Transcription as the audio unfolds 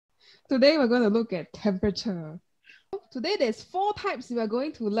Today we're going to look at temperature. Today there's 4 types we are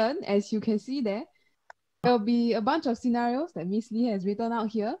going to learn. As you can see there, there'll be a bunch of scenarios that Miss Lee has written out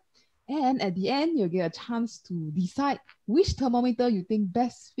here. And at the end, you'll get a chance to decide which thermometer you think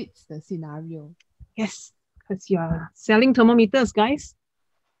best fits the scenario. Yes, because you are selling thermometers, guys.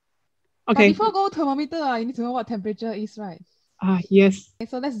 Okay. But before go thermometer, you need to know what temperature is, right? Yes. Okay,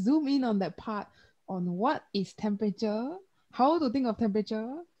 so let's zoom in on that part on what is temperature, how to think of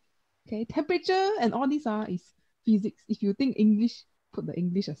temperature. Okay, temperature and all these is physics. If you think English, put the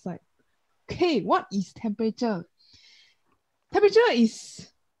English aside. Okay, what is temperature? Temperature is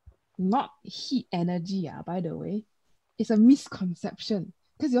not heat energy, by the way. It's a misconception.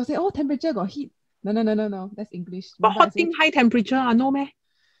 Because you'll say, oh, temperature got heat. No. That's English. But Remember hot thing, high temperature, no meh?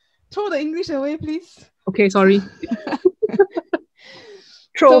 Throw the English away, please. Okay, sorry.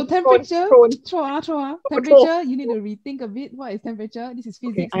 So temperature, temperature, you need to rethink a bit. What is temperature? This is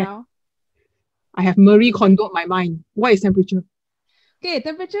physics now. I have Marie Kondoed my mind. What is temperature? Okay,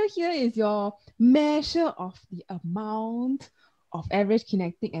 temperature here is your measure of the amount of average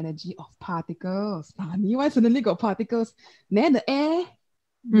kinetic energy of particles. Why suddenly got particles? Then the air,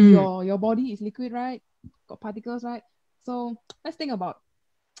 your body is liquid, right? Got particles, right? So let's think about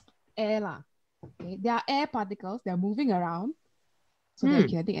air lah. Okay, there are air particles, they're moving around. So they have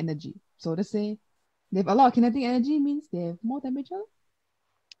kinetic energy. So let's say they have a lot of kinetic energy means they have more temperature.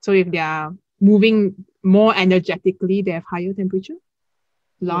 So if they are moving more energetically, they have higher temperature?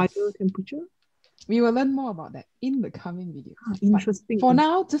 Larger temperature? We will learn more about that in the coming video. Interesting. But for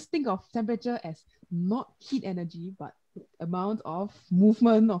now, just think of temperature as not heat energy, but amount of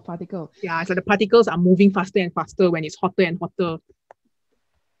movement of particles. Yeah, so the particles are moving faster and faster when it's hotter and hotter.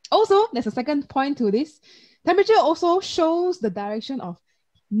 Also, there's a second point to this. Temperature also shows the direction of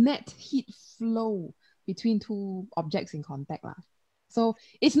net heat flow between two objects in contact. So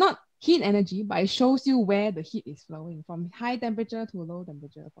it's not heat energy, but it shows you where the heat is flowing from high temperature to low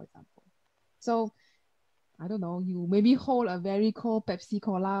temperature, for example. So, I don't know, you maybe hold a very cold Pepsi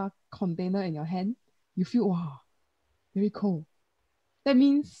Cola container in your hand. You feel, wow, very cold. That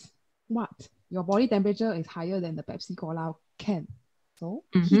means what? Your body temperature is higher than the Pepsi Cola can. So,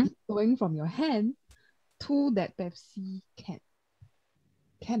 heat is flowing from your hand to that Pepsi can.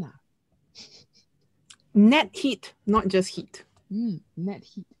 Net heat, not just heat. Net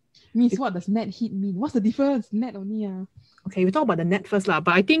heat. Means what does net heat mean? What's the difference? Net only. Okay, we talk about the net first, but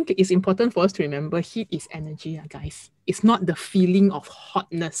I think it's important for us to remember heat is energy, guys. It's not the feeling of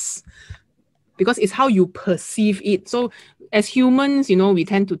hotness, because it's how you perceive it. So as humans, we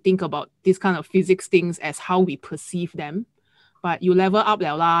tend to think about these kind of physics things as how we perceive them. But you level up,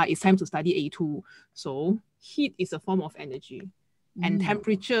 it's time to study A2. So heat is a form of energy. And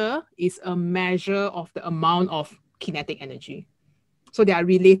temperature is a measure of the amount of kinetic energy. So they are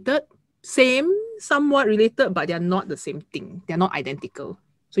related, somewhat related, but they are not the same thing. They're not identical.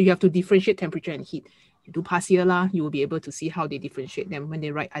 So you have to differentiate temperature and heat. You do past year, you will be able to see how they differentiate them when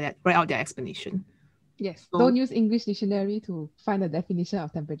they write out their explanation. Yes. So, don't use English dictionary to find the definition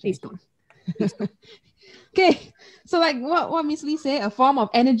of temperature. Please don't. Okay. So like what Miss Lee said, a form of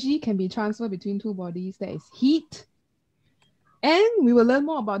energy can be transferred between two bodies. That is heat. And we will learn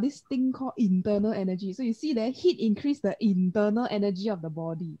more about this thing called internal energy. So you see that heat increases the internal energy of the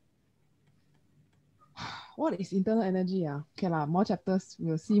body. What is internal energy? Okay, more chapters,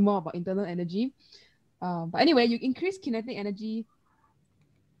 we'll see more about internal energy. But anyway, you increase kinetic energy.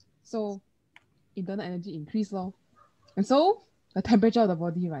 So internal energy increase. And so the temperature of the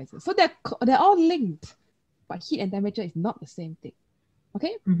body rises. So they're all linked. But heat and temperature is not the same thing.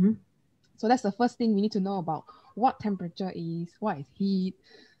 Okay? So that's the first thing we need to know about what temperature is, what is heat.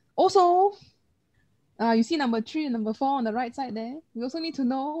 Also, you see number 3 and number 4 on the right side there. We also need to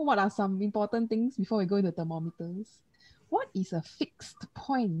know what are some important things before we go into thermometers. What is a fixed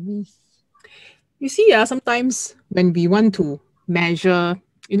point, Miss? You see, sometimes when we want to measure,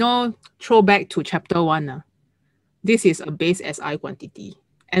 throw back to chapter 1, this is a base SI quantity.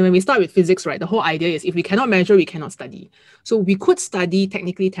 And when we start with physics, right, the whole idea is if we cannot measure, we cannot study. So we could study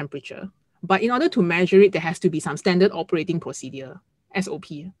technically temperature, but in order to measure it, there has to be some standard operating procedure, SOP.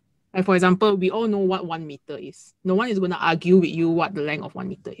 Like for example, we all know what 1 meter is. No one is going to argue with you what the length of 1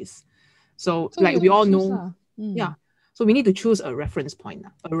 meter is. So like we all know, so we need to choose a reference point,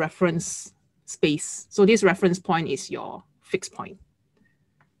 a reference space. So this reference point is your fixed point.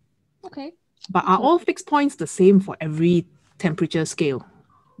 Okay. But are all fixed points the same for every temperature scale?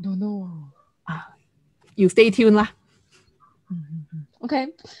 Don't know. You stay tuned lah. Okay.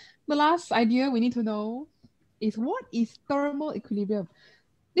 The last idea we need to know is what is thermal equilibrium?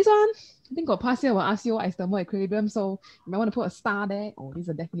 This one, I think got past year will ask you what is thermal equilibrium. So you might want to put a star there. Oh, this is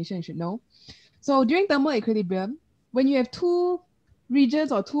a definition you should know. So during thermal equilibrium, when you have two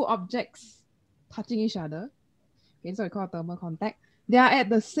regions or two objects touching each other, okay, so we call it thermal contact, they are at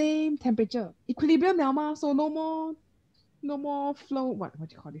the same temperature. Equilibrium now ma, so no more flow. What do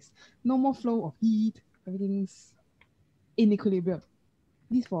you call this? No more flow of heat. Everything's in equilibrium.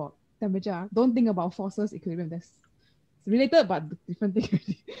 This for temperature. Don't think about forces equilibrium. That's related but different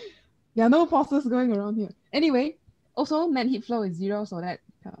thing. There are no forces going around here. Anyway, also net heat flow is zero, so that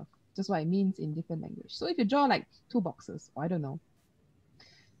just what it means in different language. So if you draw like two boxes, or I don't know,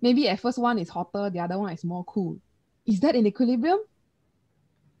 maybe at first one is hotter, the other one is more cool. Is that in equilibrium?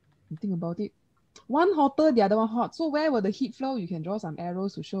 You think about it. One hotter, the other one hot. So where will the heat flow? You can draw some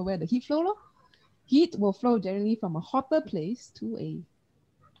arrows to show where the heat flow. Heat will flow generally from a hotter place to a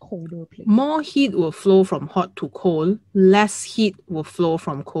colder place. More heat will flow from hot to cold. Less heat will flow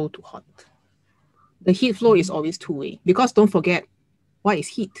from cold to hot. The heat flow is always two-way because don't forget, what is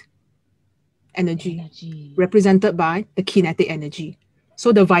heat? Energy. Represented by the kinetic energy.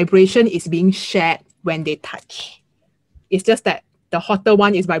 So the vibration is being shared when they touch. It's just that the hotter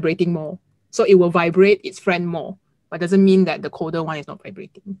one is vibrating more. So it will vibrate its friend more. But doesn't mean that the colder one is not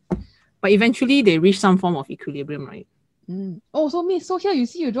vibrating. But eventually they reach some form of equilibrium, right? Oh, so here you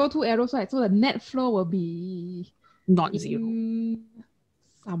see you draw two arrows, right? So the net flow will be not zero.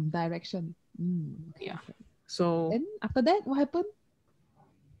 Some direction. Yeah. So then after that, what happened?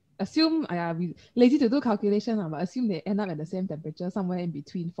 Assume we lazy to do calculation, but assume they end up at the same temperature, somewhere in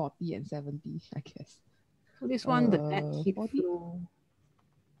between 40 and 70, I guess. So this one, the net heat 40? Flow,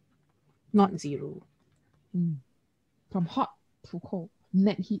 not zero. From hot to cold,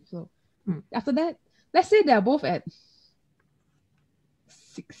 net heat flow. After that, let's say they are both at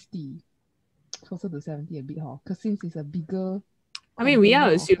 60, closer to 70 a bit, because since it's a bigger... I mean, we are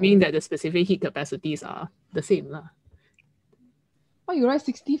assuming that the specific heat capacities are the same. Oh, you write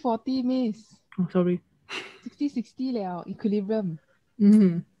 60-40, miss. Oh, sorry. 60-60 equilibrium.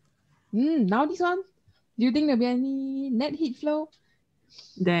 Now this one, do you think there'll be any net heat flow?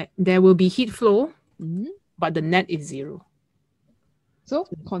 There will be heat flow, but the net is zero. So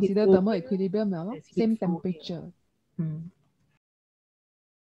consider thermal equilibrium, same temperature.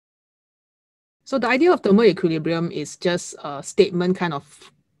 So the idea of thermal equilibrium is just a statement kind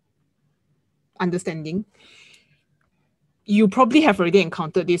of understanding. You probably have already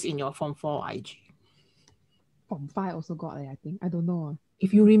encountered this in your Form 4 IG. Form 5 also got it, I think. I don't know.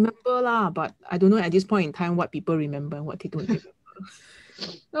 If you remember, but I don't know at this point in time what people remember and what they don't remember.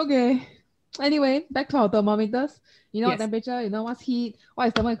 Okay. Anyway, back to our thermometers. You know temperature, you know what's heat, what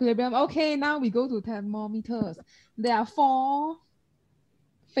is thermal equilibrium. Okay, now we go to thermometers. There are four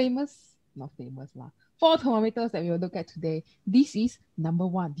thermometers that we will look at today. This is number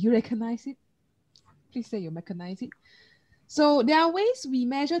one. Do you recognize it? Please say you recognize it. So there are ways we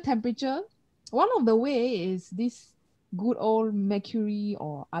measure temperature. One of the way is this good old mercury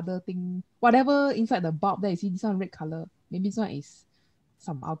or other thing, whatever inside the bulb there. You see this one red color. Maybe this one is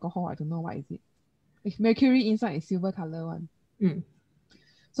some alcohol. I don't know what is it. If mercury inside is silver color one.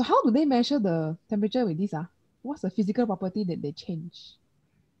 So how do they measure the temperature with this? What's the physical property that they change?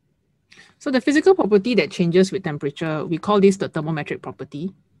 So the physical property that changes with temperature, we call this the thermometric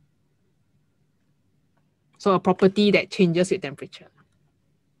property. So a property that changes with temperature.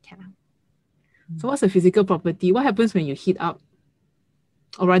 So what's the physical property? What happens when you heat up?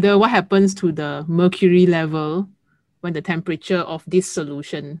 Or rather, what happens to the mercury level when the temperature of this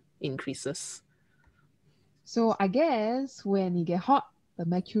solution increases? So I guess when you get hot, the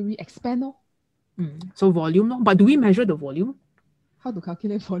mercury expands. So volume. But do we measure the volume? How to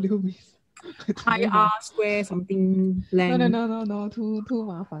calculate volume is? Pi r square something length. No. Too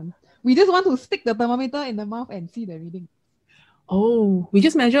mafan. We just want to stick the thermometer in the mouth and see the reading. Oh, we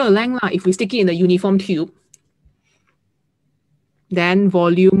just measure a length. If we stick it in a uniform tube, then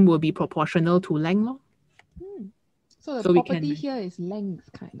volume will be proportional to length. So the property here is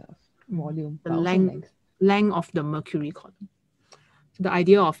length, kind of. Volume. The length of the mercury column. So the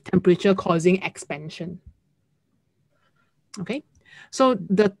idea of temperature causing expansion. Okay. So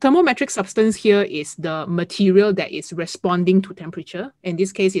the thermometric substance here is the material that is responding to temperature. In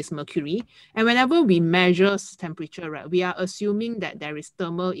this case, it's mercury. And whenever we measure temperature, right, we are assuming that there is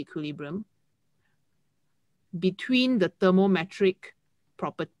thermal equilibrium between the thermometric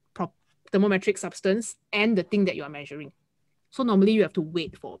substance and the thing that you are measuring. So normally you have to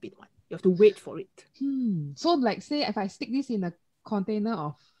wait for a bit. You have to wait for it. So like say if I stick this in a container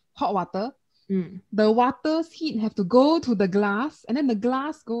of hot water, the water's heat have to go to the glass and then the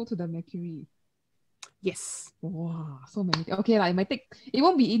glass go to the mercury. Yes. Wow, so many. Okay, like it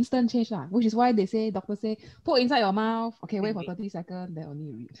won't be instant change, which is why doctors say, put inside your mouth. Okay, wait for 30 seconds, then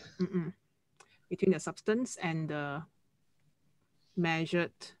only read. Between the substance and the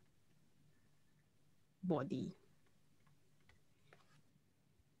measured body.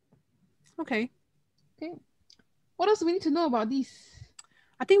 Okay. Okay. What else do we need to know about this?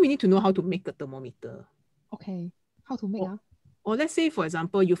 I think we need to know how to make a thermometer. Okay. How to make? Or let's say, for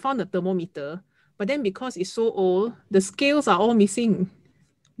example, you found a thermometer, but then because it's so old, the scales are all missing.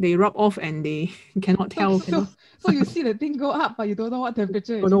 They rub off and they cannot tell. So you see the thing go up, but you don't know what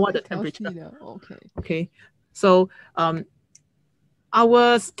temperature it is. Don't know what the temperature. Okay. Okay. So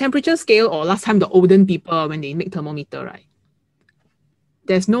our temperature scale, or last time the olden people, when they make thermometer, right?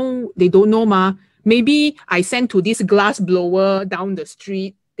 They don't know ma. Maybe I send to this glass blower down the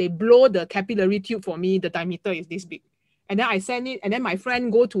street. They blow the capillary tube for me. The diameter is this big. And then I send it, and then my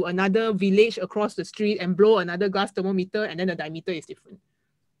friend go to another village across the street and blow another glass thermometer, and then the diameter is different.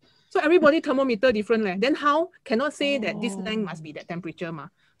 So everybody thermometer different. Then how? Cannot say that this length must be that temperature ma.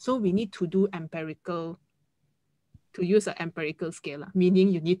 So we need to do empirical, to use an empirical scale, meaning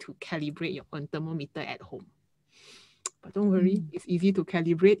you need to calibrate your own thermometer at home. But don't worry, it's easy to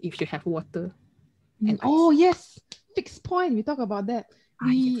calibrate if you have water. And oh yes, fixed point. We talk about that.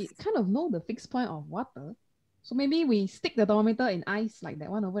 We kind of know the fixed point of water. So maybe we stick the thermometer in ice like that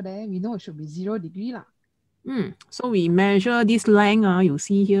one over there. We know it should be 0 degree lah. So we measure this length. You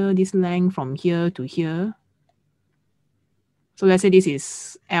see here, this length from here to here. So let's say this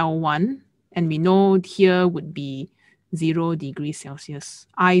is L1, and we know here would be 0 degrees Celsius,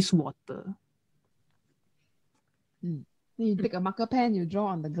 ice water. Then you take a marker pen, you draw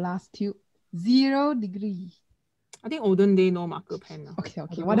on the glass tube, 0 degree. I think olden day no marker pen. Okay. I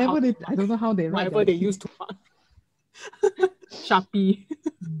don't know how they write. Whatever they used to mark. Sharpie.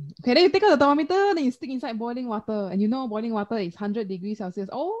 Okay, then you take out the thermometer, then you stick inside boiling water, and you know boiling water is 100 degrees Celsius.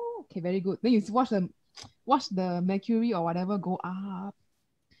 Oh, okay, very good. Then you watch the mercury or whatever go up.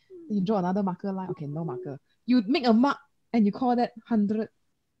 Then you draw another marker line. Okay, no marker. You make a mark and you call that 100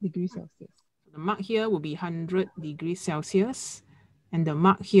 degrees Celsius. The mark here will be 100 degrees Celsius, and the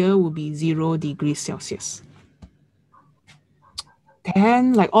mark here will be 0 degrees Celsius.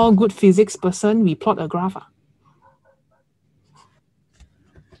 Then, like all good physics person, we plot a graph.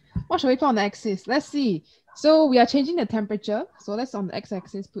 What shall we put on the axis? Let's see. So we are changing the temperature. So let's on the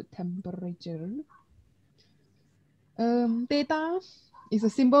x-axis put temperature. Theta is a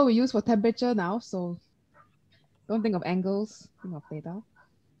symbol we use for temperature now. So don't think of angles, think of theta.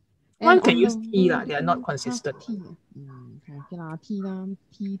 One can use T, they are not consistent. T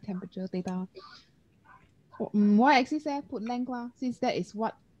temperature, theta. Y-axis put length since that's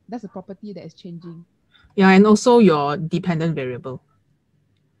a property that is changing. Yeah, and also your dependent variable.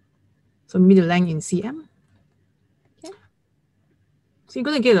 So maybe the length in cm. Okay. So you're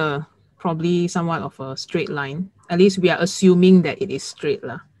going to get probably somewhat of a straight line. At least we are assuming that it is straight,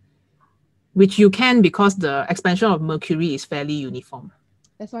 which you can because the expansion of mercury is fairly uniform.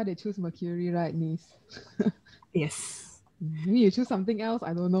 That's why they choose mercury, right, niece? Yes. Maybe you choose something else,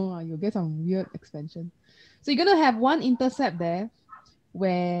 I don't know. You'll get some weird expansion. So you're going to have one intercept there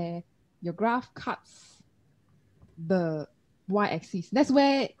where your graph cuts the y-axis. That's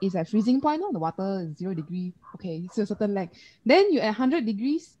where it's at freezing point. The water is 0 degree. Okay, it's a certain length. Then you at 100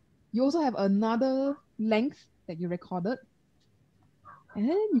 degrees, you also have another length that you recorded. And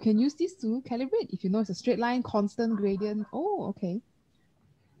then you can use this to calibrate. If you know it's a straight line, constant gradient. Oh, okay.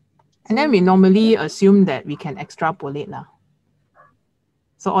 And then we normally assume that we can extrapolate.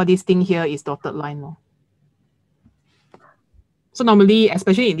 So all this thing here is dotted line. So normally,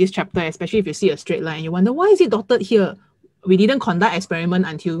 especially in this chapter, especially if you see a straight line, you wonder, why is it dotted here? We didn't conduct experiment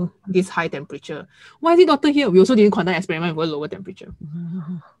until this high temperature. Why is it dotted here? We also didn't conduct experiment with lower temperature.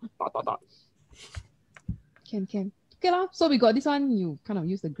 Can. Okay, so we got this one, you kind of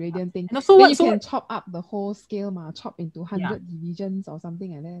use the gradient thing. And so then you can chop up the whole scale, chop into 100 divisions or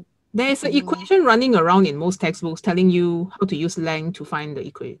something like that. There is an equation running around in most textbooks telling you how to use length to find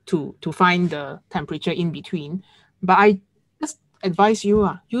the to find the temperature in between. But I just advise you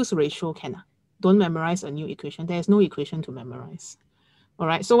use ratio Don't memorize a new equation. There is no equation to memorize. All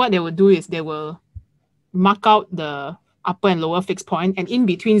right. So what they will do is they will mark out the upper and lower fixed point, and in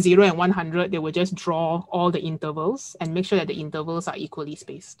between 0 and 100, they will just draw all the intervals and make sure that the intervals are equally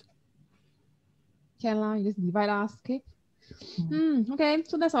spaced. Can you just divide us, okay? Okay,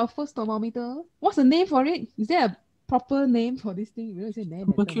 so that's our first thermometer. What's the name for it? Is there a proper name for this thing? We don't say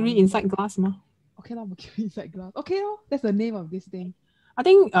name. Mercury inside glass, Okay, mercury inside glass. Okay, that's the name of this thing. I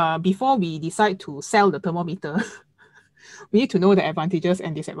think before we decide to sell the thermometer, we need to know the advantages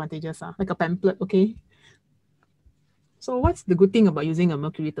and disadvantages, like a pamphlet, okay? So what's the good thing about using a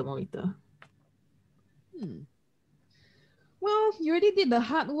mercury thermometer? Well, you already did the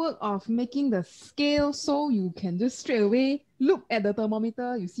hard work of making the scale so you can just straight away look at the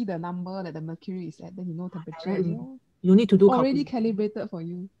thermometer, you see the number that the mercury is at, then you know temperature is all You need to do already calculation. calibrated for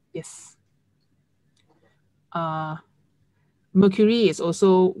you. Yes. Mercury is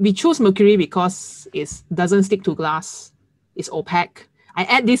also, we choose mercury because it doesn't stick to glass. It's opaque. I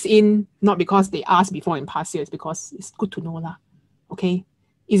add this in not because they asked before in past years, because it's good to know lah. Okay,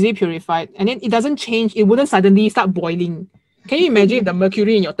 easily purified, and then it doesn't change. It wouldn't suddenly start boiling. Can you imagine if the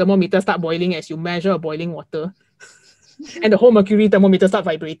mercury in your thermometer start boiling as you measure boiling water, and the whole mercury thermometer start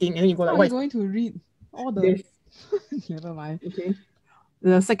vibrating, and then you go like, How are "What you is going to read all the? this?" Never mind. Okay.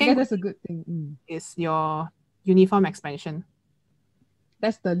 The I second guess that's a good thing. is your uniform expansion.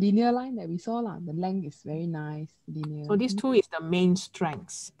 That's the linear line that we saw lah. The length is very nice, linear. So these two is the main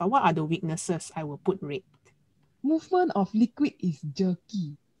strengths. But what are the weaknesses? I will put red. Movement of liquid is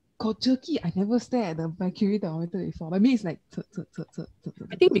jerky. Got jerky. I never stare at the mercury thermometer before. I mean, it's like.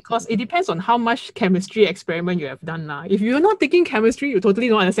 I think because it depends on how much chemistry experiment you have done now. If you're not taking chemistry, you totally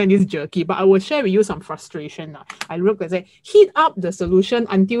don't understand this jerky. But I will share with you some frustration now. I look and say, heat up the solution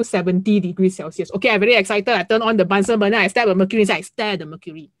until 70 degrees Celsius. Okay, I'm very excited. I turn on the Bunsen burner. I stab the mercury inside. I stare at the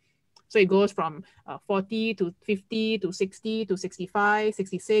mercury. So it goes from 40 to 50 to 60 to 65,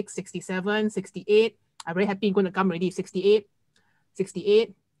 66, 67, 68. I'm very happy. Going to come already. 68,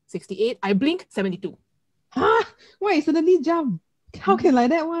 68, 68. I blink, 72. Huh? Why suddenly jump? How can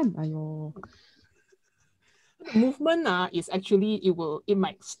like that one? Ayo. The movement is actually, it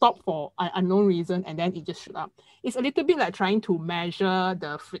might stop for an unknown reason and then it just shoot up. It's a little bit like trying to measure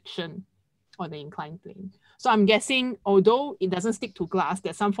the friction on the inclined plane. So I'm guessing, although it doesn't stick to glass,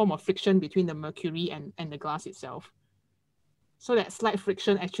 there's some form of friction between the mercury and the glass itself. So that slight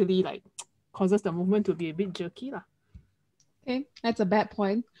friction actually like causes the movement to be a bit jerky lah. Okay, that's a bad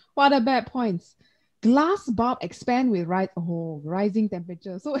point. What are bad points? Glass bulb expand with rising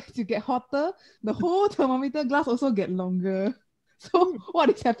temperature. So as you get hotter, the whole thermometer glass also get longer. So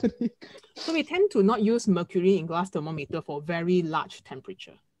what is happening? So we tend to not use mercury in glass thermometer for very large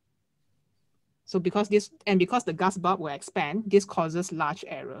temperature. So because the gas bulb will expand, this causes large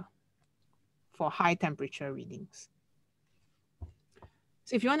error for high temperature readings.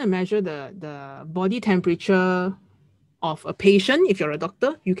 So if you want to measure the body temperature of a patient, if you're a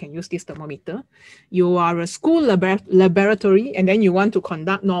doctor, you can use this thermometer. You are a school laboratory and then you want to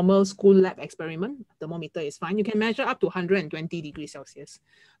conduct normal school lab experiment, thermometer is fine. You can measure up to 120 degrees Celsius.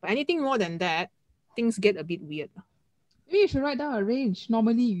 But anything more than that, things get a bit weird. Maybe you should write down a range.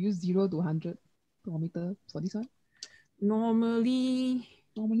 Normally you use 0 to 100 thermometer for this one. Normally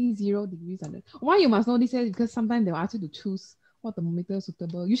 0 degrees 100. Why you must know this is because sometimes they'll ask you to choose what thermometer is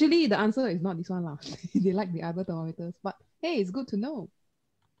suitable. Usually the answer is not this one lah. They like the other thermometers. But hey, it's good to know.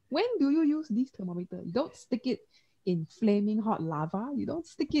 When do you use this thermometer? You don't stick it in flaming hot lava. You don't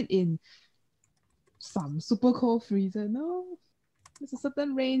stick it in some super cold freezer. No. There's a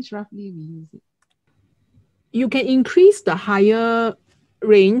certain range roughly we use it. You can increase the higher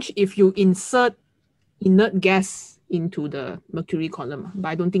range if you insert inert gas into the mercury column. But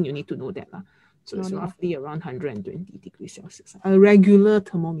I don't think you need to know that lah. So it's roughly around 120 degrees Celsius. A regular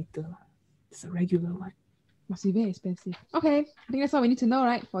thermometer. It's a regular one. Must be very expensive. Okay, I think that's all we need to know,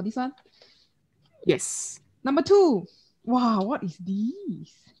 right, for this one? Yes. Number 2. Wow, what is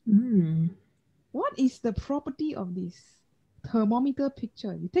this? What is the property of this thermometer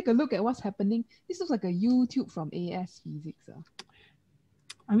picture? You take a look at what's happening. This looks like a YouTube from AS Physics.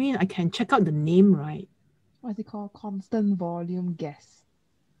 I mean, I can check out the name, right? What is it called? Constant volume gas.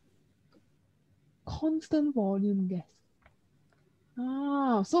 Constant volume gas.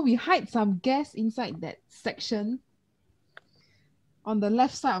 Ah, so we hide some gas inside that section on the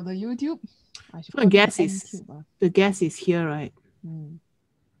left side of the YouTube. So the gas is here, right?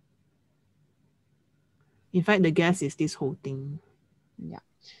 In fact, the gas is this whole thing. Yeah.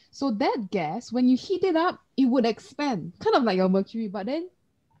 So that gas, when you heat it up, it would expand, kind of like your mercury, but then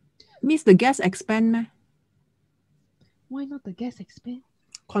means the gas expand, meh? Why not the gas expand?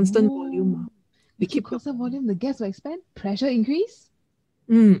 Constant volume. We keep constant volume, the gas will expand. Pressure increase.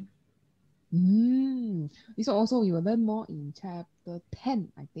 This one also we will learn more in chapter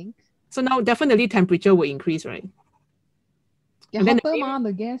 10, I think. So now definitely temperature will increase, right? Yeah, hotter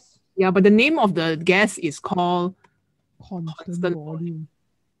the gas. Yeah, but the name of the gas is called constant volume.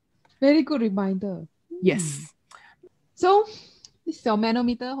 Very good reminder. Yes. So this is your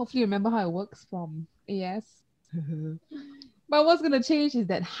manometer. Hopefully you remember how it works from AS. But what's going to change is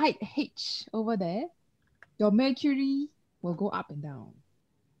that height H over there. Your mercury will go up and down.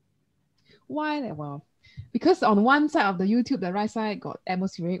 Why? Well, Because on one side of the YouTube, the right side got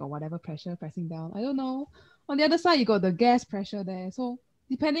atmospheric or whatever pressure pressing down. I don't know. On the other side, you got the gas pressure there. So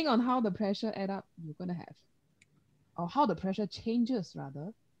depending on how the pressure add up, you're gonna have, or how the pressure changes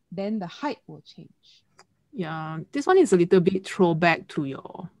rather, then the height will change. Yeah, this one is a little bit throwback to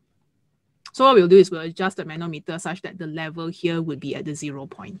your. So what we'll do is we'll adjust the manometer such that the level here would be at the 0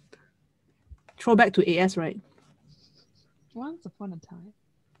 point. Throwback to AS, right? Once upon a time.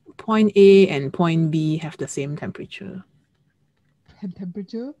 Point A and point B have the same temperature.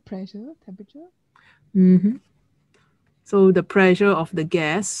 Temperature, pressure, temperature. Mm-hmm. So the pressure of the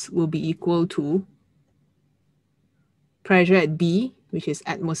gas will be equal to pressure at B, which is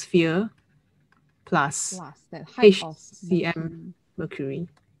atmosphere, plus that height of HCM mercury.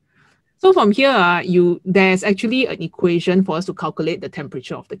 So from here, there's actually an equation for us to calculate the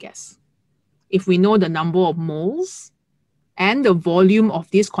temperature of the gas. If we know the number of moles and the volume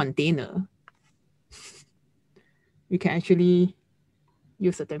of this container, we can actually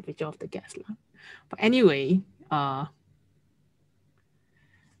use the temperature of the gas. But anyway,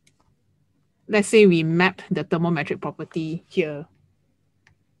 let's say we map the thermometric property here,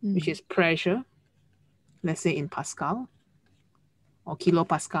 which is pressure, let's say in Pascal or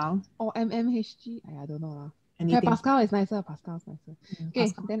kilopascal. Or mmHg, I don't know. Anything. Okay, Pascal is nicer. Pascal is nicer. Okay,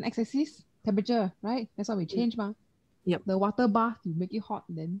 Pascal. then x-axis, temperature, right? That's what we change, ma. Yep. The water bath, you make it hot,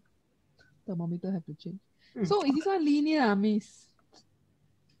 then thermometer have to change. So is this one linear, miss?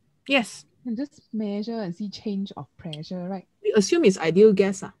 Yes. You can just measure and see change of pressure, right? We assume it's ideal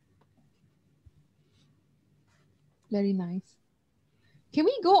gas. Very nice. Can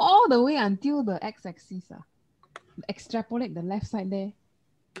we go all the way until the x-axis? Extrapolate the left side there.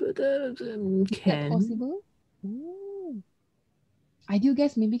 Is that possible? Ooh. Ideal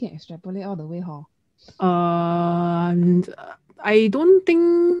gas maybe can extrapolate all the way, huh? I don't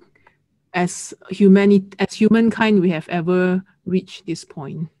think as humankind we have ever reached this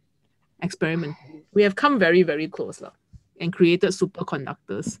point. Experiment. We have come very, very close and created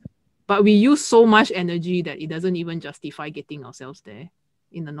superconductors. But we use so much energy that it doesn't even justify getting ourselves there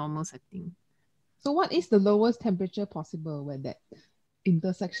in the normal setting. So what is the lowest temperature possible where that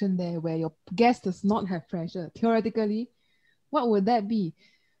intersection there where your gas does not have pressure? Theoretically, what would that be?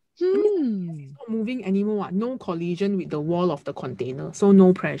 It's not moving anymore. No collision with the wall of the container, so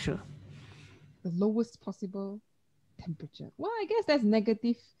no pressure. The lowest possible temperature. Well, I guess that's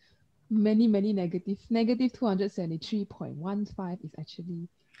negative. Many negative. Negative 273.15 is actually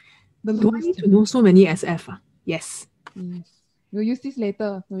the lowest. Do I need to know so many SF? Yes. We'll use this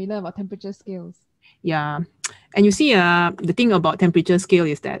later when we learn about temperature scales. Yeah. And you see, the thing about temperature scale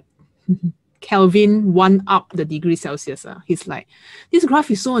is that Kelvin 1 up the degree Celsius. He's like, this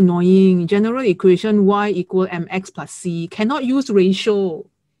graph is so annoying. General equation Y equal mx plus c. Cannot use ratio.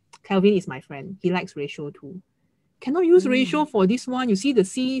 Kelvin is my friend. He likes ratio too. Cannot use ratio for this one. You see the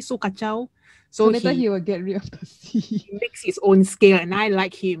C so kacau. So later he will get rid of the C. He makes his own scale and I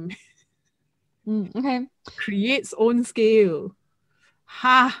like him. Okay. Creates own scale.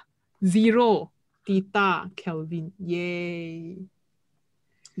 Ha! 0 theta Kelvin. Yay.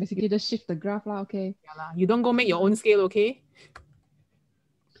 Basically just shift the graph lah, okay. Yeah, you don't go make your own scale, okay?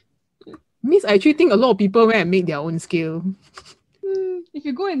 Miss, I actually think a lot of people went and make their own scale. If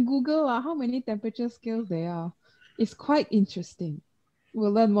you go and Google how many temperature scales there are, it's quite interesting.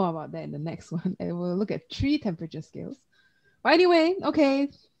 We'll learn more about that in the next one. And we'll look at 3 temperature scales. But anyway, okay.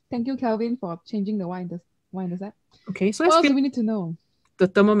 Thank you, Kelvin, for changing the Y into Z. Okay, so what else do we need to know? The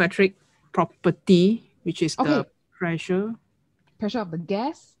thermometric property, which is the pressure of the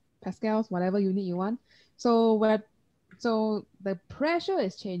gas, pascals, whatever unit you want. So the pressure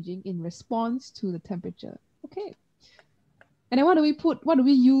is changing in response to the temperature. Okay. And then what do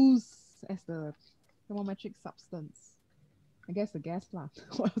we use as the thermometric substance? I guess the gas plant.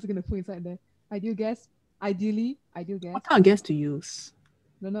 What else are going to put inside there? Ideal gas. Ideal gas. What kind of gas to use?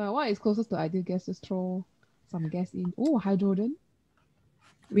 Don't know. What is closest to ideal gas? Just throw some gas in. Oh, hydrogen.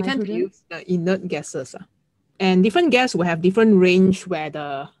 We tend to use the inert gases. And different gas will have different range where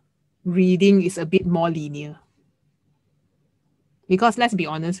the reading is a bit more linear. Because let's be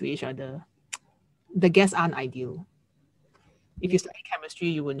honest with each other, the gas aren't ideal. If you study chemistry,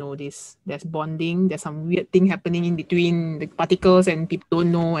 you will know this. There's bonding, there's some weird thing happening in between the particles and people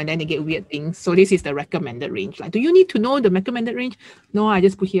don't know and then they get weird things. So this is the recommended range. Like, do you need to know the recommended range? No, I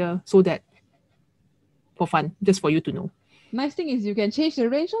just put here so that for fun, just for you to know. Nice thing is you can change the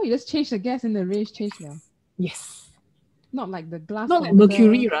range, or you just change the gas in the range, change now. Yes. Not like the glass. Not like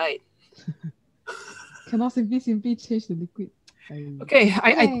mercury, right? Cannot simply change the liquid. Okay,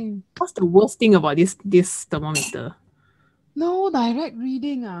 I what's the worst thing about this thermometer? No direct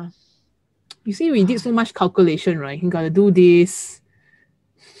reading. You see, we did so much calculation, right? You got to do this.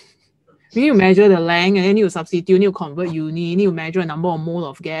 We need to measure the length, and then you substitute, you need to convert unit, you need to measure a number of mole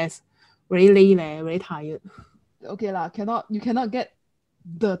of gas. Very late, very tired. Okay lah, you cannot get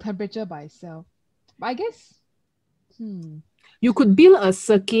the temperature by itself. But I guess, You could build a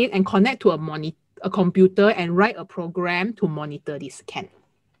circuit and connect to a computer and write a program to monitor this. Can.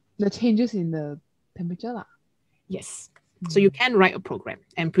 The changes in the temperature lah. Yes. So you can write a program.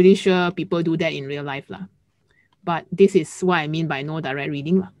 I'm pretty sure people do that in real life lah. But this is what I mean by no direct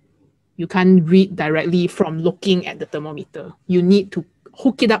reading lah. You can't read directly from looking at the thermometer. You need to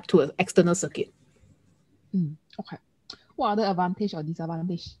hook it up to an external circuit. Okay. What other advantage or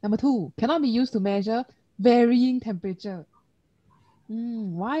disadvantage? Number 2, cannot be used to measure varying temperature.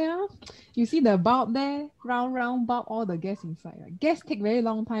 Why? You see the bulb there, round bulb, all the gas inside. Right? Gas take very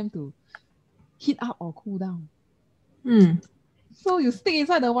long time to heat up or cool down. So you stick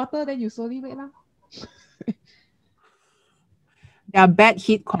inside the water, then you slowly wait lah. They are bad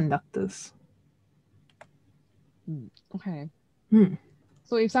heat conductors. Okay.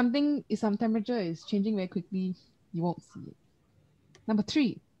 So if some temperature is changing very quickly, you won't see it. Number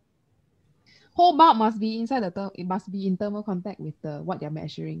 3, whole bulb must be inside it must be in thermal contact with what you're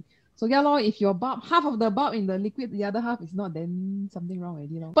measuring. So yeah, if your bulb, half of the bulb in the liquid, the other half is not, then something wrong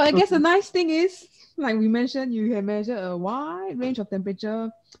already. But I guess the nice thing is, like we mentioned, you can measure a wide range of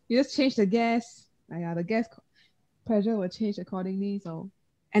temperature. You just change the gas. The gas pressure will change accordingly.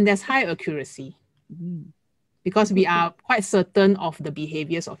 And there's high accuracy. Because we are quite certain of the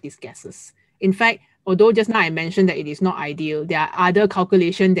behaviors of these gases. In fact, although just now I mentioned that it is not ideal, there are other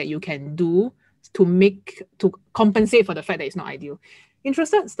calculations that you can do to compensate for the fact that it's not ideal.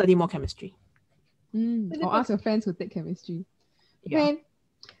 Interested? Study more chemistry. Or ask your friends who take chemistry. Okay.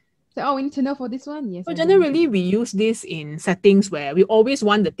 So all we need to know for this one? Yes. So generally, we use this in settings where we always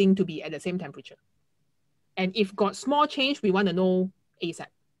want the thing to be at the same temperature. And if got small change, we want to know ASAP.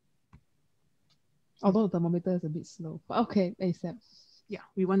 Although the thermometer is a bit slow. But okay, ASAP. Yeah,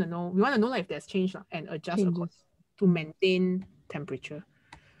 we want to know if there's change and adjust to maintain temperature.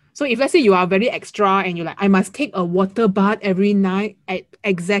 So if let's say you are very extra and you're like, I must take a water bath every night at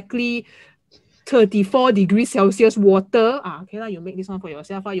exactly 34 degrees Celsius water. Okay, you make this one for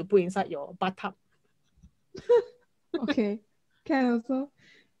yourself. You put inside your bathtub. Okay, can also.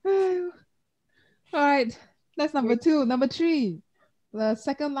 All right, that's number 2. Number 3, the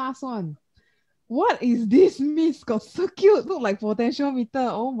second last one. What is this mist? Got so cute. Look like potentiometer.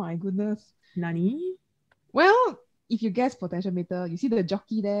 Oh my goodness. Nani? Well, if you guess potentiometer, you see the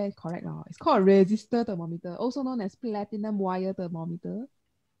jockey there, correct now. It's called a resistor thermometer, also known as platinum wire thermometer.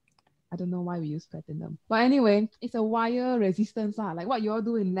 I don't know why we use platinum. But anyway, it's a wire resistance. Like what you all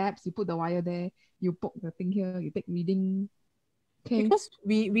do in labs, you put the wire there, you poke the thing here, you take reading. Okay. Because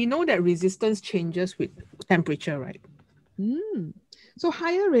we know that resistance changes with temperature, right? So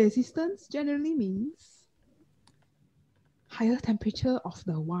higher resistance generally means higher temperature of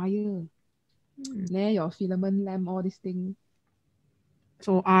the wire. There, your filament lamp, all this thing.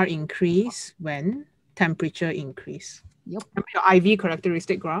 So R increase when temperature increase. Yep. Your IV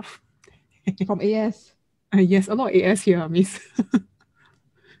characteristic graph. From AS. Yes, a lot of AS here, miss.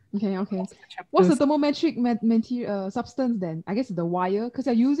 Okay. What's the thermometric material substance then? I guess the wire, because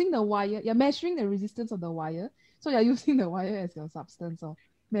you're using the wire, you're measuring the resistance of the wire. So you're using the wire as your substance.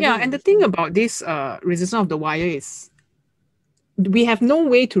 And the thing about this resistance of the wire is we have no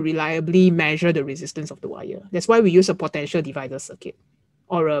way to reliably measure the resistance of the wire. That's why we use a potential divider circuit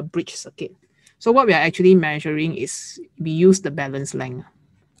or a bridge circuit. So what we are actually measuring is we use the balance length.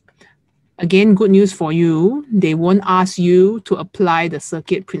 Again, good news for you. They won't ask you to apply the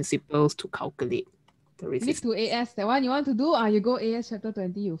circuit principles to calculate the resistance. Next to AS, that one you want to do, you go AS chapter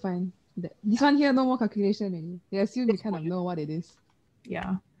 20, you find that. This one here, no more calculation already. They assume you kind of know what it is.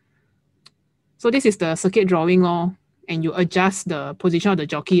 Yeah. So this is the circuit drawing and you adjust the position of the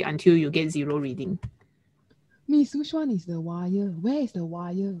jockey until you get 0 reading. Miss, which one is the wire? Where is the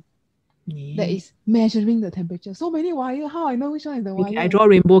wire? That is measuring the temperature. So many wire. How I know which one is the wire? Okay, I draw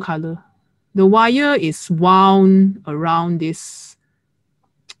rainbow color. The wire is wound around this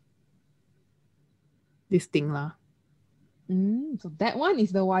thing lah. So that one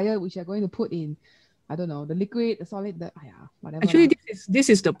is the wire which you're going to put in, I don't know, the liquid, the solid, whatever. Actually, this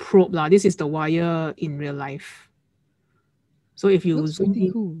is the probe lah. This is the wire in real life. So if you zoom in,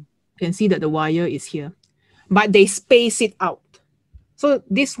 you can see that the wire is here, but they space it out. So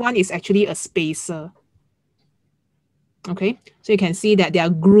this one is actually a spacer. Okay, so you can see that there are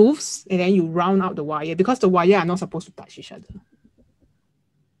grooves and then you round out the wire because the wire are not supposed to touch each other.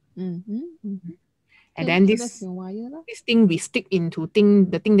 And Okay, then so that's your wire lah. this thing we stick into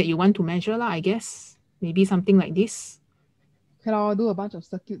the thing that you want to measure lah, I guess. Maybe something like this. Okay, I'll do a bunch of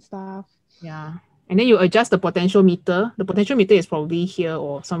circuit stuff. Yeah. And then you adjust the potentiometer. The potentiometer is probably here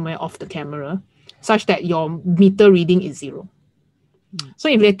or somewhere off the camera, such that your meter reading is 0. So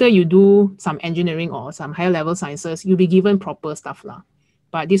if later you do some engineering or some higher level sciences, you'll be given proper stuff lah.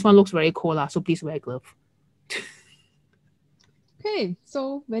 But this one looks very cold lah, so please wear glove. Okay,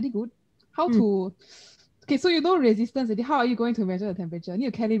 so very good. How to... Okay, so you know resistance. How are you going to measure the temperature? You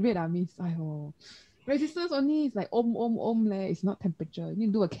need to calibrate, miss. Aiyo. Resistance only is like ohm leh. It's not temperature. You need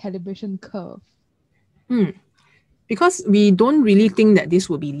to do a calibration curve. Because we don't really think that this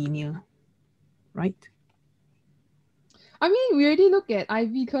will be linear, right? I mean, we already look at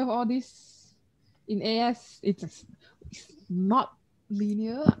IV curve, all this in AS. It's not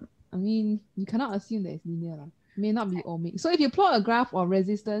linear. I mean, you cannot assume that it's linear. It may not be ohmic. So if you plot a graph of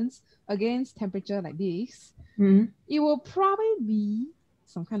resistance against temperature like this, it will probably be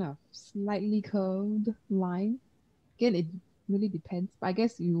some kind of slightly curved line. Again, it really depends. But I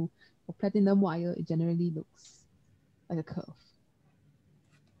guess for platinum wire, it generally looks like a curve.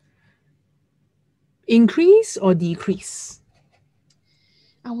 Increase or decrease?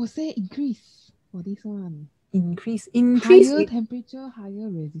 I would say increase for this one. Increase Higher with, temperature, higher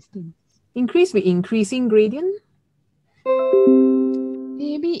resistance. Increase with increasing gradient?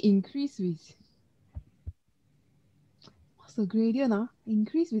 Maybe increase with... What's the gradient?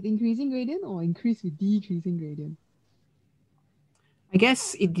 Increase with increasing gradient or increase with decreasing gradient? I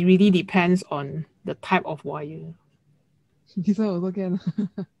guess it really depends on the type of wire. This one also can.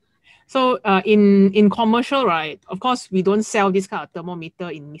 So in commercial, right, of course, we don't sell this kind of thermometer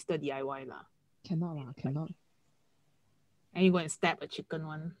in Mr. DIY lah. Cannot. And you go and stab a chicken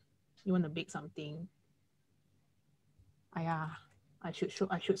one. You want to bake something. I should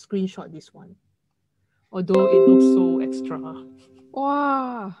screenshot this one. Although it looks so extra.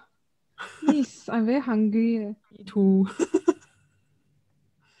 Wow. Miss, I'm very hungry. Me too.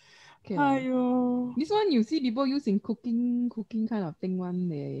 Okay, Ayo. this one you see people using cooking kind of thing one.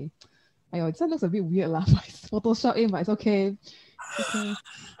 This one looks a bit weird lah. It's Photoshop in, but it's okay.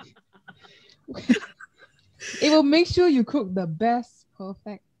 It will make sure you cook the best,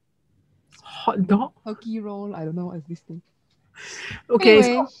 perfect hot dog? turkey roll. I don't know what is this thing. Okay,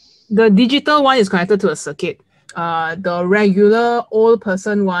 anyway. So the digital one is connected to a circuit. The regular old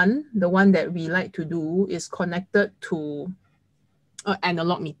person one, the one that we like to do, is connected to an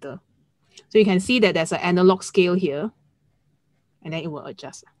analog meter. So you can see that there's an analog scale here, and then it will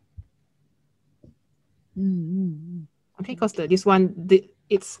adjust. Okay, because this one,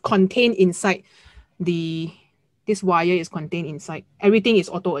 it's contained inside this wire is contained inside. Everything is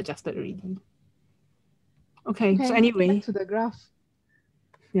auto-adjusted already. Okay, so anyway. Back to the graph.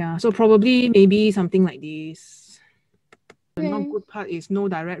 Yeah, so probably maybe something like this. The not good part is no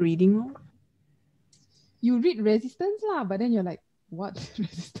direct reading. You read resistance lah, but then you're like, what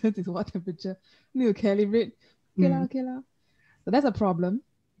resistance is what temperature? You need to calibrate. Okay lah. So that's a problem.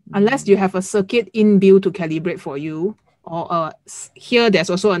 Unless you have a circuit inbuilt to calibrate for you. Or here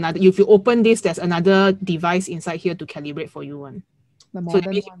there's also another, if you open this, there's another device inside here to calibrate for you one. The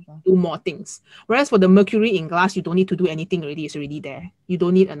modern so one, do more things. Whereas for the mercury in glass, you don't need to do anything already. It's already there. You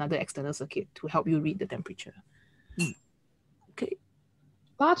don't need another external circuit to help you read the temperature. Okay.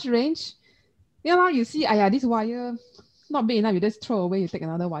 Large range. Yeah, you see, this wire not big enough. You just throw away. You take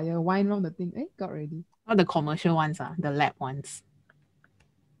another wire, wind around the thing. Got ready. Not the commercial ones, the lab ones.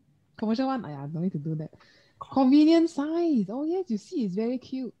 Commercial one, don't need to do that. Convenient size. Oh yes, you see, it's very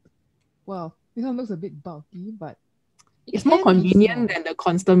cute. Well, this one looks a bit bulky, but it's more convenient than the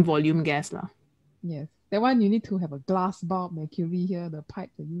constant volume gas lah. Yes, that one you need to have a glass bulb, mercury here, the pipe,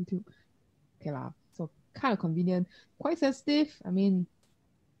 the YouTube. Okay lah, so kind of convenient, quite sensitive. I mean,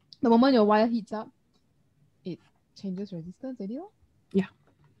 the moment your wire heats up, it changes resistance, Yeah.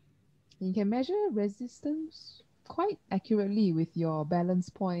 And you can measure resistance quite accurately with your balance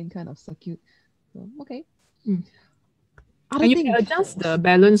point kind of circuit. So, okay. And you can adjust the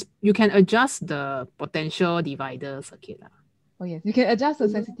balance, you can adjust the potential divider circuit. Oh yes, you can adjust the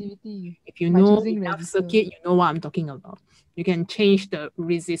sensitivity. If you know enough circuit, you know what I'm talking about. You can change the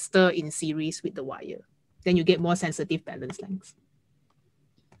resistor in series with the wire. Then you get more sensitive balance lengths.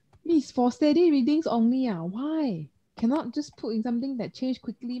 Miss, for steady readings only, why? Cannot just put in something that change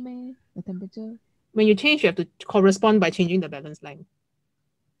quickly, man, the temperature? When you change, you have to correspond by changing the balance length.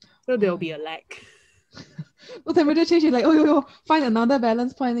 So there will be a lag. The temperature change, you're like, find another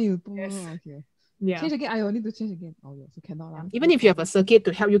balance point, then you okay. Yeah. Change again, I will need to change again. Oh yeah, so cannot. Even if you have a circuit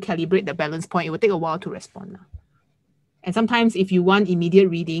to help you calibrate the balance point, it will take a while to respond. And sometimes if you want immediate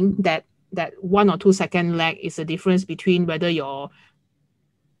reading, that that 1 or 2 second lag is the difference between whether your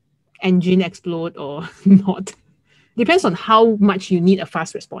engine explode or not. Depends on how much you need a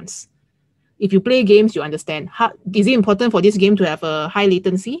fast response. If you play games, you understand. Is it important for this game to have a high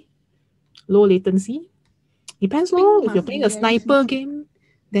latency? Low latency? Depends, lor. If you're playing a sniper game,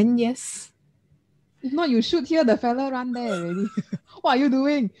 then yes. If not, you shoot here, the fella run there already. What are you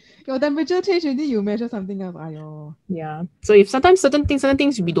doing? Your temperature change already, you measure something else. Ayo. Yeah. So if sometimes certain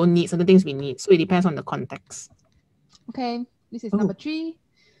things we don't need, certain things we need. So it depends on the context. Okay, this is number 3.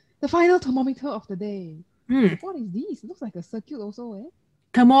 The final thermometer of the day. What is this? It looks like a circuit also, eh?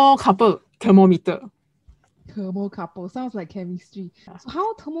 Thermocouple Thermometer. Thermocouple. Sounds like chemistry. So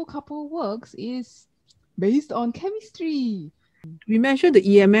how thermocouple works is based on chemistry. We measure the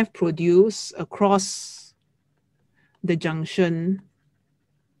EMF produced across the junction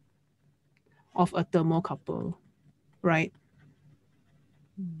of a thermocouple, right?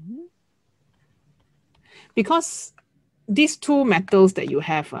 Because these two metals that you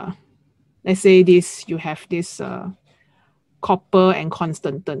have, let's say you have this copper and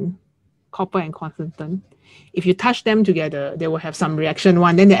constantan. If you touch them together, they will have some reaction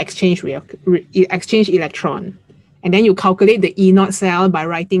one, then they exchange electron. And then you calculate the E naught cell by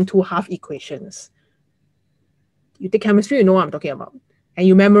writing 2 half equations. You take chemistry, you know what I'm talking about. And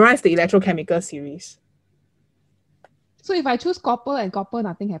you memorize the electrochemical series. So if I choose copper and copper,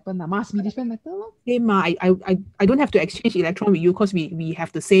 nothing happened. Must be different metal. I don't have to exchange electron with you because we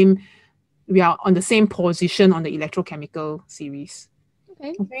have the same, we are on the same position on the electrochemical series.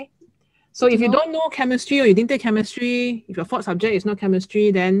 Okay. So if you don't know chemistry or you didn't take chemistry, if your fourth subject is not chemistry,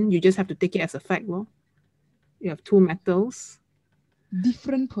 then you just have to take it as a fact. Well, you have 2 metals.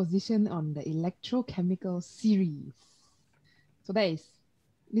 Different position on the electrochemical series. So this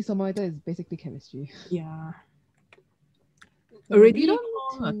thermometer is basically chemistry. Yeah. Already called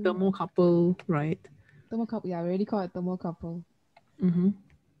a thermocouple, right? Thermocouple, yeah, already called a thermocouple. Mm-hmm.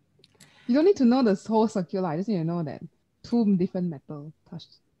 You don't need to know the whole circuit, I just need to know that 2 different metals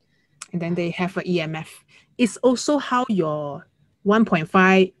touched. And then they have an EMF. It's also how your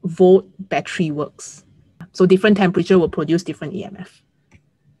 1.5 volt battery works. So different temperature will produce different EMF.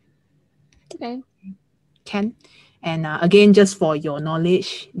 Okay. And again, just for your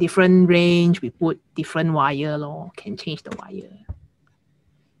knowledge, different range, we put different wire, can change the wire.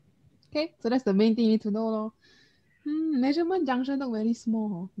 Okay, so that's the main thing you need to know. Measurement junction look very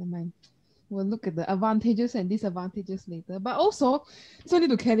small. Never mind. We'll look at the advantages and disadvantages later. But also, you need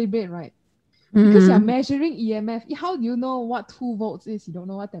to calibrate, right? Because you're measuring EMF. How do you know what 2 volts is? You don't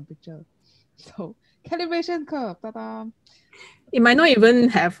know what temperature. So, calibration curve. Ta-da. It might not even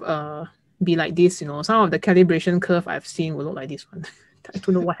have be like this, Some of the calibration curve I've seen will look like this one. I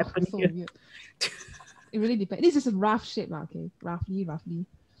don't know what happened so here. Weird. It really depends. This is a rough shape, okay? Roughly.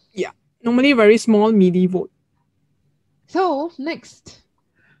 Yeah. Normally very small millivolt. So, next.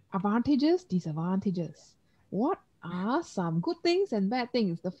 Advantages, disadvantages. What are some good things and bad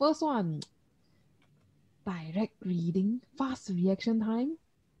things? The first one, direct reading, fast reaction time.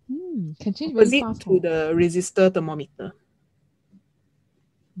 Can change very fast. To the resistor thermometer.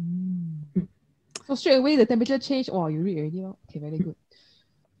 So straight away the temperature change. Oh, you read already. Okay, very good.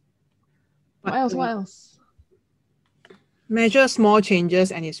 What else? Measure small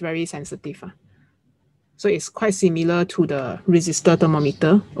changes and it's very sensitive. So it's quite similar to the resistor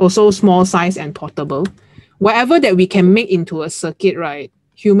thermometer. Also small size and portable. Whatever that we can make into a circuit, right?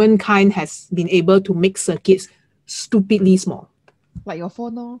 Humankind has been able to make circuits stupidly small. Like your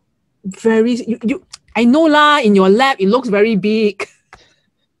phone, no? I know lah, in your lab it looks very big.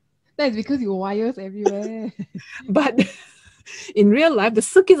 That's because you wires everywhere. But in real life, the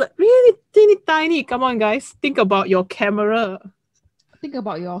circuits are really teeny tiny. Come on, guys. Think about your camera. Think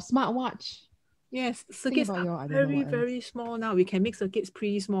about your smartwatch. Yes, circuits are very small now. We can make circuits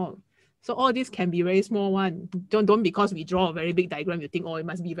pretty small. So all this can be very small one. Don't because we draw a very big diagram, you think, it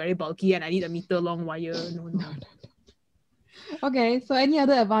must be very bulky and I need a meter long wire. No. Okay, so any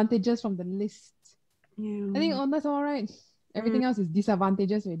other advantages from the list? Yeah. I think that's all right. Everything else is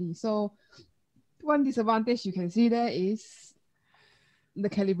disadvantages already. So one disadvantage you can see there is the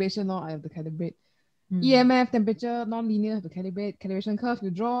calibration. I have to calibrate. EMF, temperature, non-linear, have to calibrate. Calibration curve, you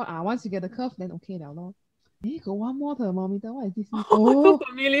draw. Once you get the curve, then okay now. Hey, got one more thermometer. What is this? So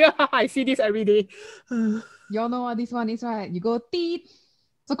familiar. I see this every day. You all know what this one is, right? You go teet.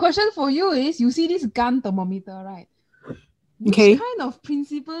 So question for you is, you see this gun thermometer, right? Which kind of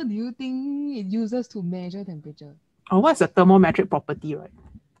principle do you think it uses to measure temperature? What's the thermometric property, right?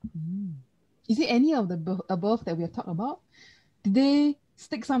 Is it any of the above that we have talked about? Did they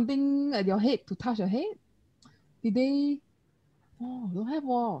stick something at your head to touch your head? Did they? Oh, don't have.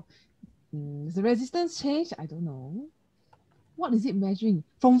 Does the resistance change? I don't know. What is it measuring?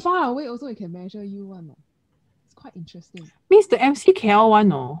 From far away also it can measure you one. It's quite interesting. Means the MCKL one,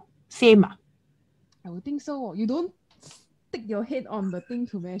 no? Same. I would think so. You don't stick your head on the thing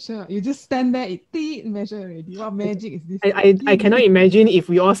to measure. You just stand there, it measure already. What magic is this? I cannot imagine if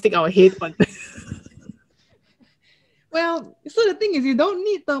we all stick our head on. Well, so the thing is, you don't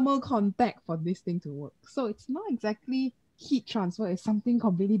need thermal contact for this thing to work. So it's not exactly heat transfer. It's something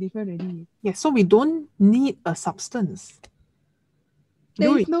completely different already. Yeah, so we don't need a substance.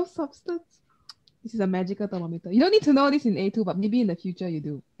 There is no substance. This is a magical thermometer. You don't need to know this in A2, but maybe in the future you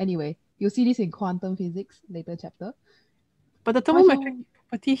do. Anyway, you'll see this in quantum physics later chapter. But the thermometric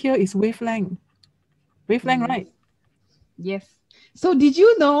property here is wavelength. Wavelength, right? Yes. So did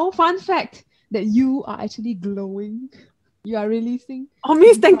you know, fun fact, that you are actually glowing? You are releasing. Oh,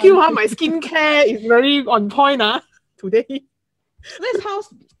 Miss, thank you. My skincare is very on point today. That's how,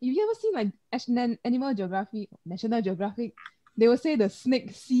 you ever seen like Animal Geographic, National Geographic? They will say the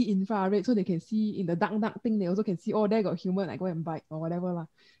snake see infrared, so they can see in the dark thing. They also can see, oh, there got human, I go and bite or whatever lah.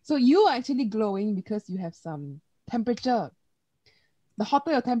 So you are actually glowing because you have some temperature. The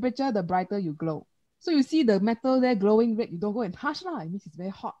hotter your temperature, the brighter you glow. So you see the metal there glowing red, you don't go and touch lah. It means it's very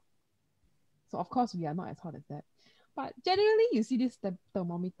hot. So of course we are not as hot as that. But generally you see these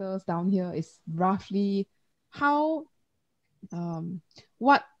thermometers down here is roughly how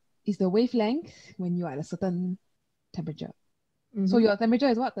what is the wavelength when you are at a certain temperature. So your temperature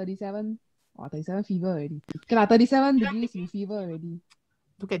is what? 37? Oh, 37 fever already. Okay, 37 degrees you fever already.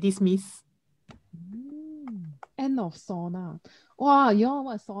 Look at this, Miss. End of sauna. Wow, you know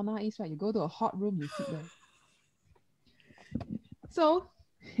what sauna is, right? You go to a hot room, you sit there. So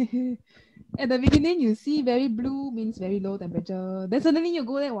at the beginning, you see very blue means very low temperature. Then suddenly you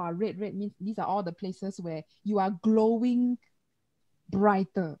go there, wow, red means these are all the places where you are glowing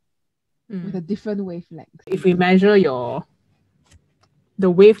brighter with a different wavelength. If we measure the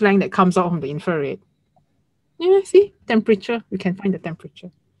wavelength that comes out from the infrared, yeah, see, temperature, we can find the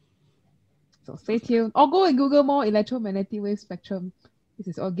temperature. So stay tuned. Or go and Google more electromagnetic wave spectrum. This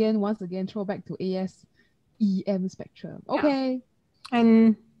is once again throwback to AS-EM spectrum. Okay. Yeah.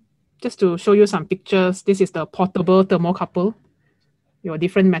 And just to show you some pictures, this is the portable thermocouple. Your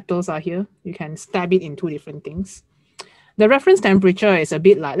different metals are here. You can stab it in two different things. The reference temperature is a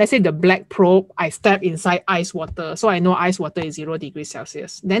bit like, let's say the black probe, I stab inside ice water. So I know ice water is 0 degrees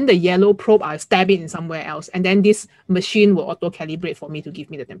Celsius. Then the yellow probe, I'll stab it in somewhere else. And then this machine will auto-calibrate for me to give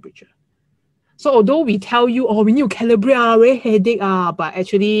me the temperature. So although we tell you, oh, we need to calibrate, very headache, but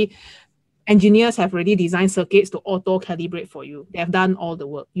actually engineers have already designed circuits to auto-calibrate for you. They have done all the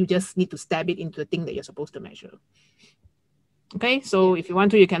work. You just need to stab it into the thing that you're supposed to measure. Okay, so if you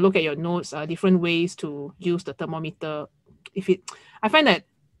want to, you can look at your notes, different ways to use the thermometer. I find that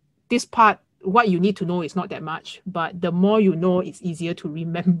this part, what you need to know is not that much, but the more you know, it's easier to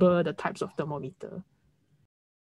remember the types of thermometer.